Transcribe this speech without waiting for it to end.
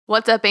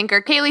What's up,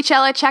 anchor Kaylee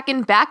Chella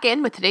checking back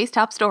in with today's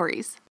top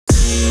stories.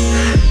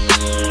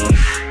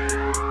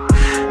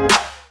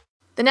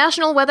 The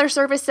National Weather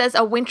Service says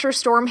a winter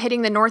storm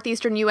hitting the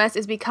northeastern U.S.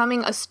 is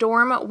becoming a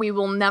storm we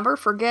will never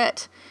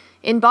forget.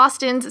 In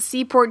Boston's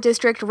Seaport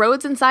District,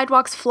 roads and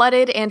sidewalks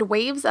flooded and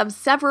waves of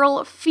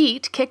several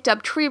feet kicked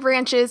up tree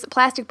branches,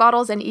 plastic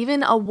bottles, and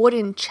even a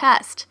wooden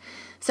chest.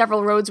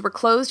 Several roads were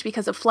closed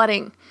because of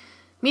flooding.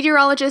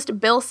 Meteorologist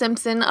Bill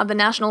Simpson of the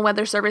National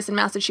Weather Service in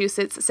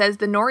Massachusetts says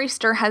the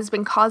nor'easter has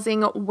been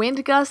causing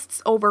wind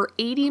gusts over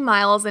 80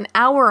 miles an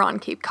hour on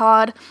Cape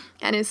Cod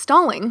and is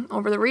stalling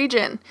over the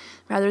region,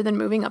 rather than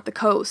moving up the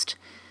coast.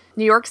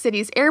 New York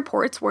City's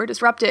airports were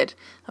disrupted.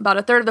 About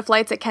a third of the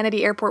flights at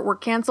Kennedy Airport were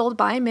canceled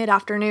by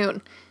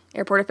mid-afternoon.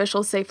 Airport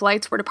officials say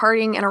flights were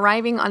departing and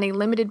arriving on a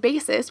limited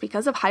basis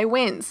because of high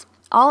winds.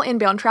 All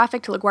inbound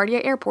traffic to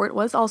LaGuardia Airport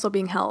was also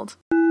being held.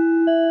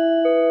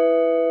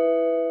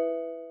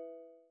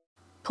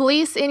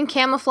 Police in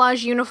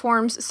camouflage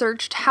uniforms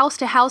searched house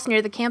to house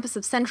near the campus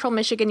of Central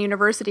Michigan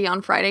University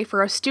on Friday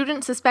for a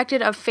student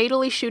suspected of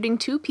fatally shooting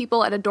 2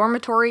 people at a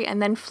dormitory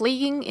and then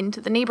fleeing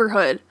into the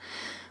neighborhood.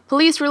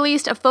 Police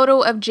released a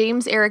photo of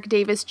James Eric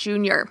Davis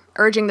Jr.,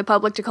 urging the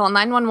public to call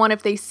 911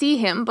 if they see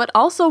him, but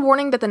also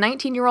warning that the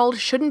 19-year-old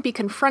shouldn't be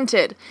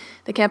confronted.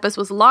 The campus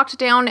was locked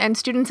down and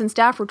students and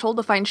staff were told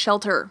to find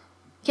shelter.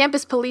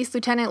 Campus Police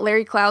Lieutenant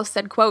Larry Klaus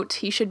said, quote,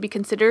 "He should be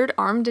considered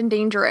armed and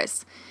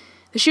dangerous."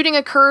 The shooting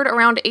occurred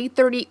around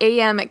 8:30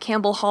 a.m. at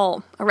Campbell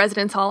Hall, a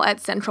residence hall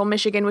at Central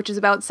Michigan, which is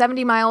about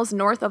 70 miles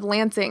north of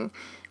Lansing.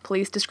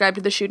 Police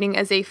described the shooting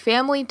as a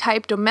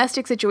family-type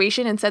domestic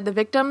situation and said the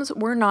victims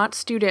were not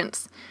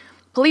students.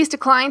 Police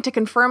declined to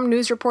confirm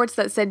news reports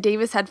that said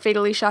Davis had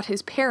fatally shot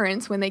his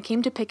parents when they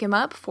came to pick him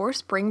up for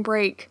spring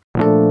break.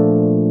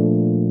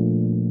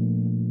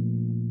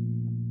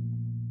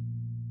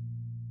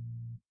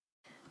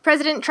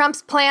 President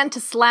Trump's plan to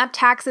slap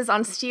taxes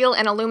on steel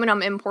and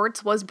aluminum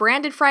imports was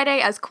branded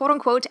Friday as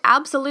quote-unquote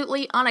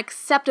absolutely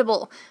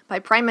unacceptable by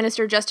Prime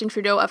Minister Justin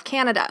Trudeau of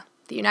Canada,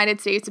 the United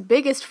States'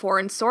 biggest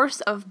foreign source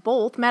of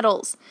both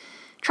metals.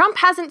 Trump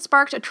hasn't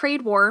sparked a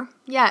trade war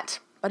yet,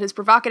 but his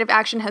provocative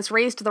action has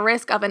raised the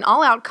risk of an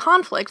all-out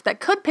conflict that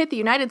could pit the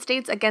United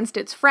States against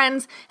its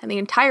friends and the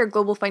entire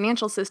global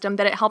financial system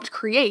that it helped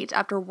create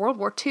after World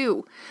War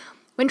II.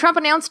 When Trump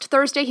announced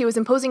Thursday he was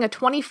imposing a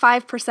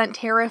 25%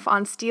 tariff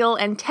on steel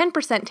and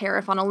 10%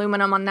 tariff on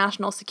aluminum on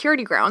national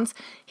security grounds,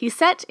 he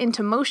set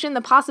into motion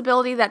the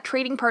possibility that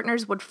trading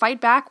partners would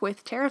fight back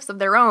with tariffs of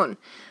their own.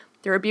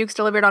 The rebukes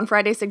delivered on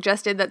Friday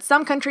suggested that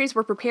some countries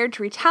were prepared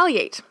to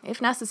retaliate,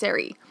 if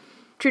necessary.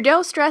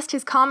 Trudeau stressed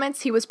his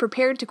comments he was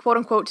prepared to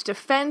quote-unquote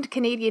defend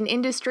Canadian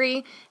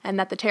industry and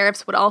that the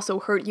tariffs would also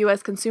hurt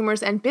U.S.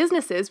 consumers and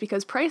businesses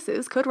because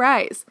prices could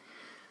rise.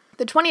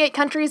 The 28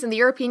 countries in the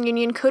European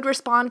Union could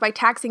respond by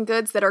taxing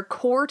goods that are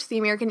core to the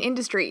American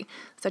industry,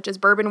 such as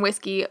bourbon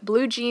whiskey,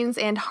 blue jeans,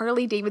 and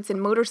Harley-Davidson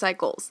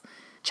motorcycles.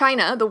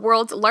 China, the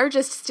world's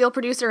largest steel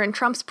producer and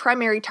Trump's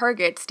primary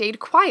target, stayed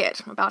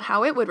quiet about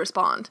how it would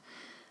respond.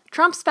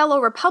 Trump's fellow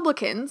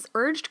Republicans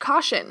urged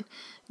caution.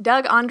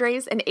 Doug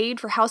Andres, an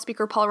aide for House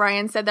Speaker Paul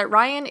Ryan, said that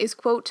Ryan is,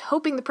 quote,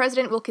 hoping the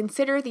president will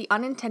consider the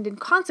unintended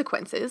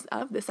consequences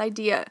of this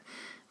idea.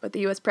 But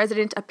the U.S.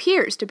 president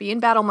appears to be in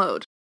battle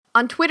mode.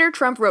 On Twitter,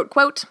 Trump wrote,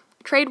 quote,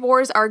 "Trade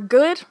wars are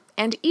good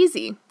and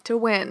easy to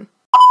win."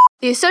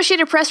 The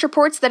Associated Press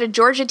reports that a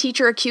Georgia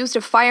teacher accused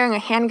of firing a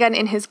handgun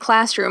in his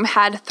classroom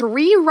had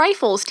 3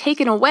 rifles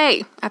taken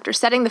away after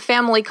setting the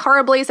family car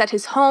ablaze at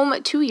his home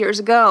 2 years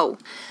ago.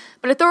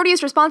 But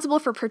authorities responsible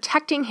for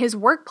protecting his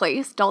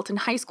workplace, Dalton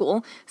High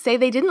School, say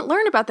they didn't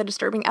learn about the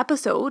disturbing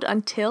episode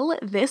until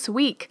this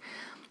week.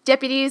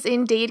 Deputies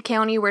in Dade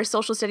County, where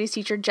social studies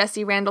teacher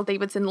Jesse Randall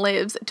Davidson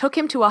lives, took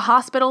him to a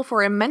hospital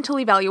for a mental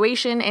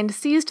evaluation and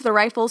seized the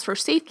rifles for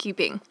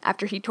safekeeping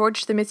after he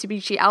torched the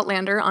Mitsubishi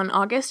Outlander on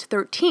August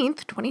 13,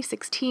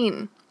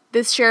 2016.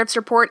 This sheriff's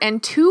report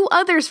and 2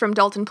 others from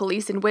Dalton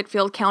Police in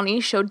Whitfield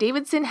County showed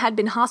Davidson had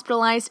been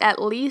hospitalized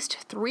at least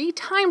 3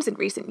 times in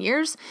recent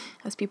years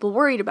as people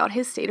worried about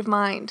his state of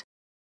mind.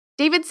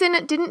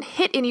 Davidson didn't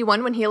hit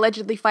anyone when he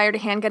allegedly fired a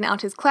handgun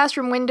out his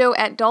classroom window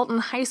at Dalton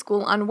High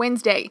School on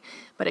Wednesday,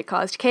 but it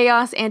caused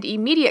chaos and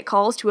immediate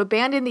calls to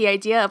abandon the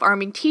idea of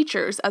arming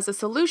teachers as a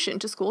solution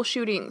to school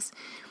shootings.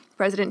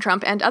 President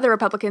Trump and other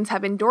Republicans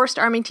have endorsed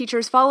arming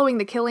teachers following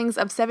the killings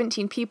of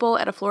 17 people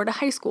at a Florida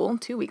high school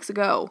 2 weeks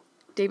ago.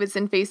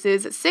 Davidson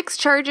faces 6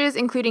 charges,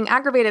 including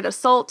aggravated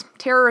assault,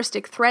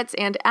 terroristic threats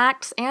and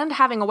acts, and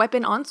having a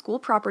weapon on school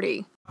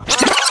property.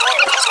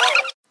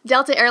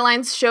 Delta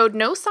Airlines showed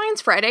no signs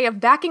Friday of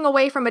backing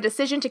away from a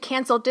decision to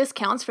cancel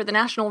discounts for the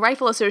National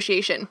Rifle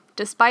Association,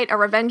 despite a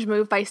revenge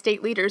move by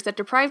state leaders that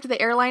deprived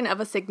the airline of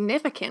a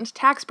significant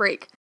tax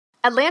break.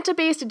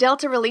 Atlanta-based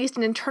Delta released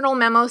an internal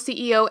memo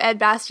CEO Ed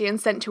Bastian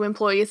sent to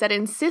employees that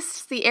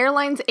insists the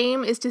airline's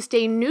aim is to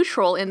stay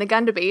neutral in the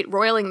gun debate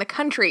roiling the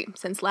country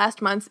since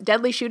last month's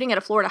deadly shooting at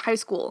a Florida high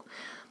school.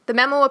 The The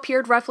memo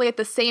appeared roughly at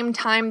the same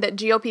time that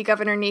GOP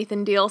Governor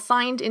Nathan Deal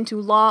signed into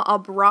law a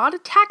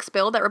broad tax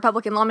bill that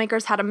Republican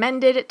lawmakers had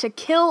amended to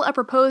kill a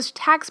proposed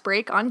tax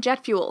break on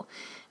jet fuel.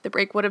 The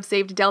break would have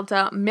saved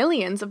Delta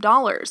millions of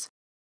dollars.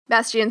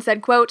 Bastian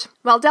said, quote,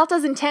 "While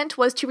Delta's intent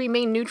was to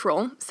remain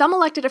neutral, some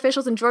elected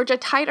officials in Georgia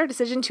tied our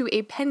decision to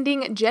a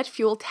pending jet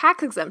fuel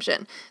tax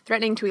exemption,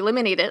 threatening to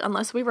eliminate it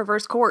unless we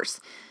reverse course.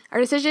 Our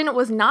decision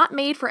was not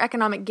made for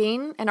economic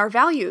gain, and our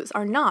values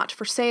are not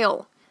for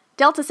sale."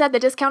 Delta said the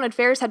discounted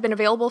fares had been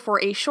available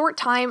for a short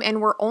time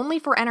and were only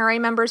for NRA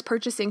members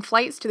purchasing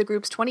flights to the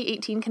group's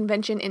 2018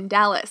 convention in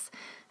Dallas.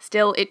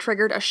 Still, it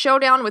triggered a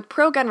showdown with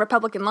pro-gun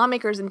Republican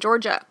lawmakers in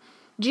Georgia.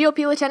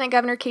 GOP Lieutenant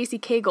Governor Casey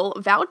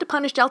Cagle vowed to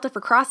punish Delta for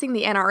crossing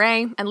the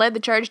NRA and led the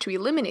charge to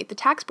eliminate the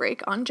tax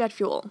break on jet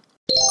fuel.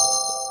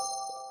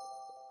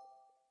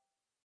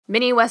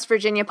 Many West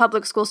Virginia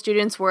public school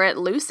students were at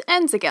loose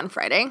ends again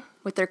Friday,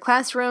 with their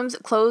classrooms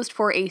closed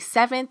for a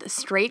 7th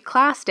straight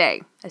class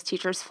day as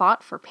teachers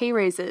fought for pay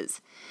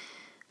raises.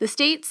 The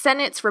state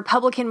Senate's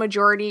Republican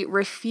majority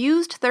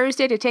refused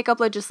Thursday to take up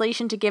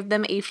legislation to give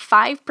them a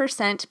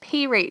 5%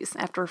 pay raise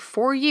after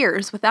 4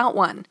 years without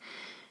one.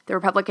 The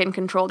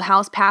Republican-controlled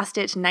House passed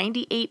it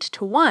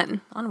 98-1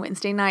 on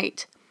Wednesday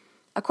night.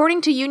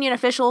 According to union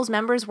officials,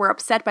 members were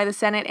upset by the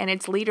Senate and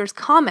its leader's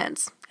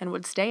comments and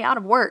would stay out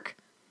of work.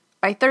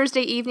 By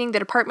Thursday evening, the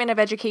Department of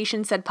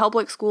Education said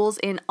public schools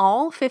in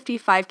all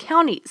 55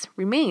 counties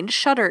remained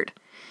shuttered.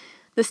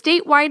 The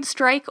statewide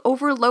strike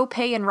over low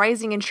pay and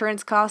rising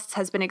insurance costs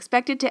has been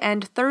expected to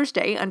end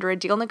Thursday under a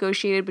deal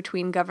negotiated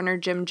between Governor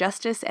Jim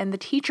Justice and the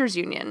teachers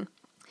union.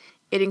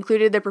 It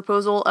included the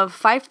proposal of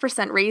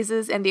 5%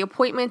 raises and the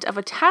appointment of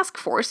a task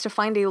force to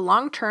find a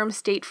long-term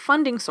state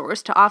funding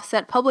source to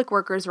offset public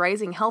workers'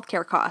 rising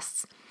healthcare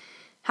costs.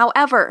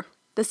 However,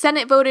 the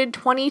Senate voted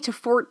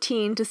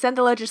 20-14 to send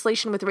the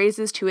legislation with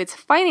raises to its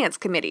Finance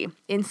Committee,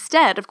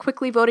 instead of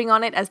quickly voting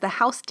on it as the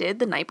House did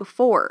the night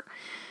before.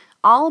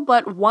 All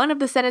but one of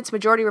the Senate's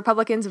majority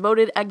Republicans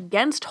voted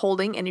against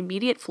holding an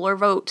immediate floor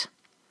vote.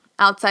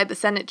 Outside the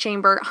Senate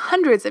chamber,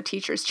 hundreds of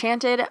teachers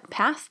chanted,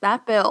 "Pass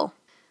that bill."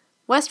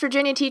 West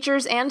Virginia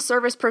teachers and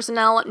service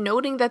personnel,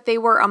 noting that they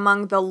were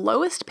among the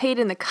lowest paid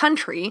in the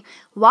country,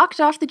 walked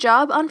off the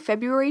job on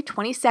February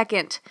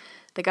 22nd.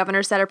 The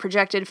governor said a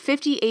projected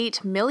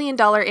 $58 million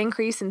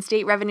increase in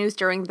state revenues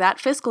during that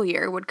fiscal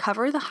year would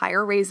cover the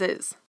higher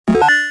raises.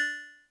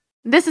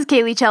 This is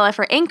Kaylee Chella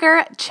for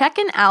Anchor,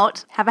 checking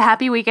out. Have a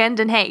happy weekend,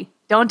 and hey,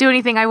 don't do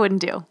anything I wouldn't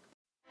do.